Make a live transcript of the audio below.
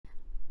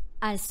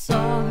I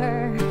saw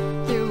her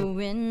through a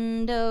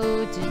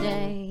window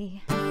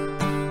today.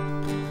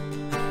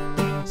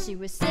 She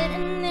was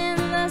sitting in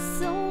the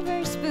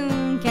Silver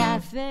Spoon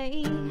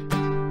Cafe.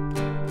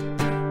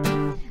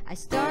 I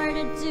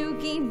started to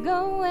keep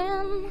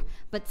going,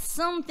 but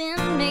something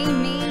made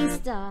me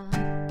stop.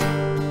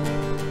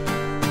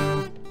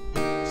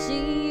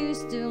 She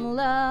used to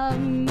love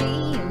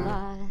me a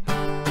lot.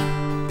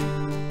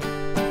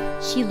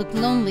 She looked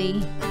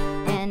lonely,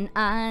 and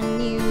I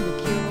knew the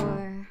cure.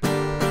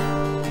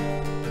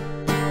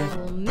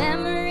 Old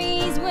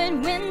memories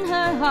would win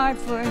her heart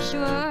for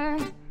sure.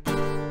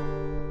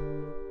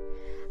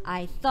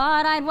 I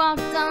thought I'd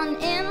walked on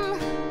in,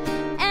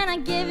 and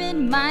I'd give it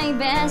my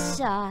best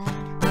shot.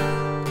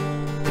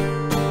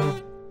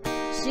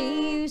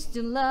 She used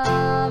to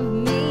love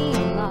me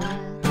a lot.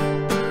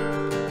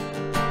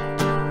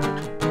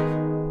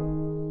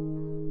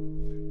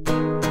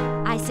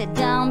 I sat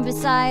down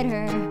beside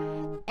her,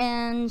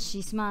 and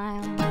she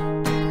smiled.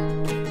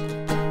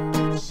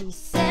 She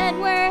said,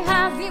 "Where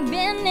have you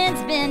been?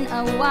 It's been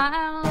a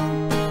while."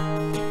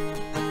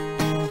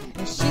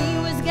 She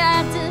was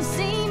glad to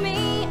see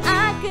me.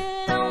 I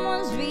could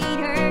almost read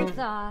her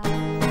thoughts.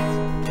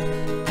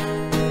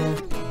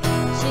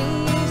 She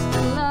used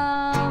to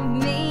love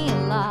me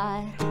a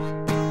lot.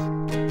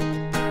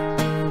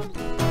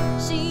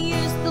 She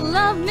used to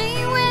love me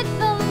with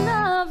a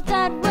love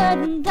that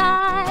wouldn't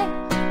die.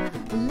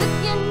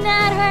 Looking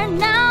at her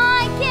now,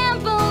 I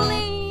can't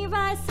believe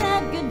I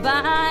said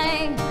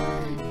goodbye.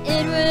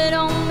 It would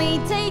only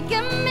take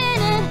a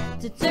minute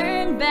to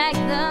turn back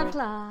the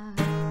clock.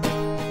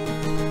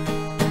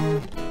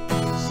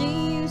 She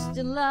used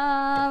to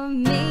love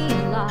me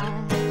a lot.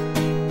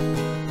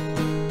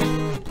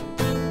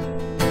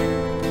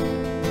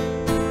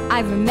 I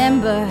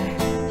remember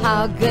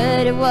how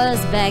good it was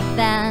back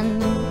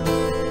then,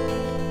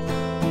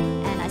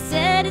 and I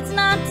said it's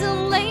not too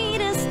late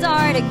to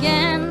start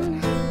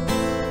again.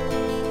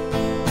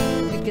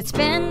 We could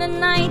spend the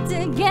night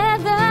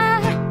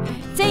together,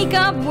 take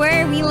up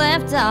where we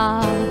left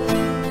off.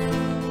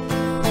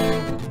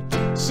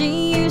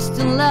 She used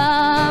to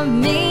love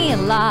me a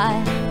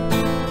lot,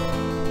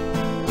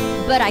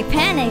 but I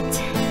panicked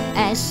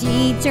as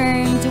she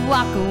turned to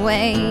walk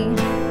away.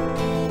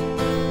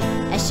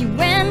 As she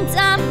went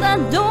out the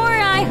door,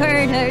 I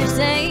heard her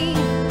say,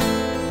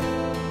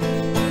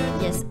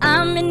 "Yes,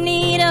 I'm in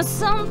need of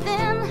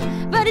something,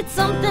 but it's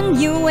something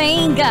you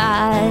ain't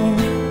got."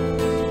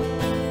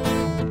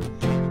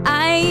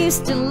 I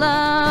used to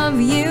love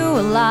you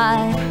a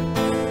lot.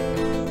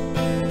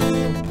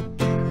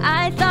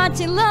 I thought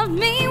you loved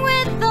me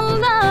with a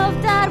love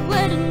that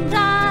wouldn't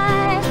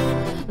die.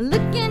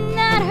 Looking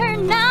at her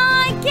now,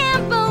 I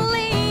can't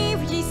believe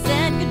she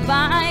said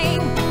goodbye.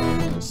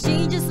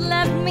 She just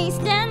left me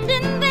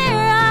standing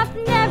there. I've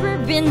never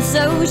been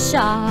so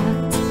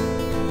shocked.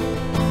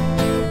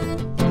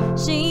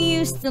 She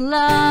used to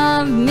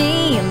love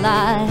me a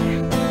lot.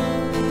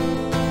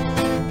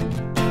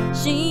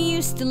 She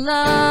used to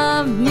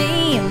love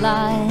me a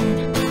lot.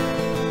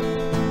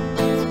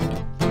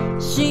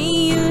 She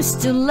used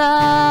to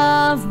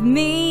love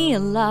me a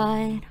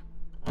lot.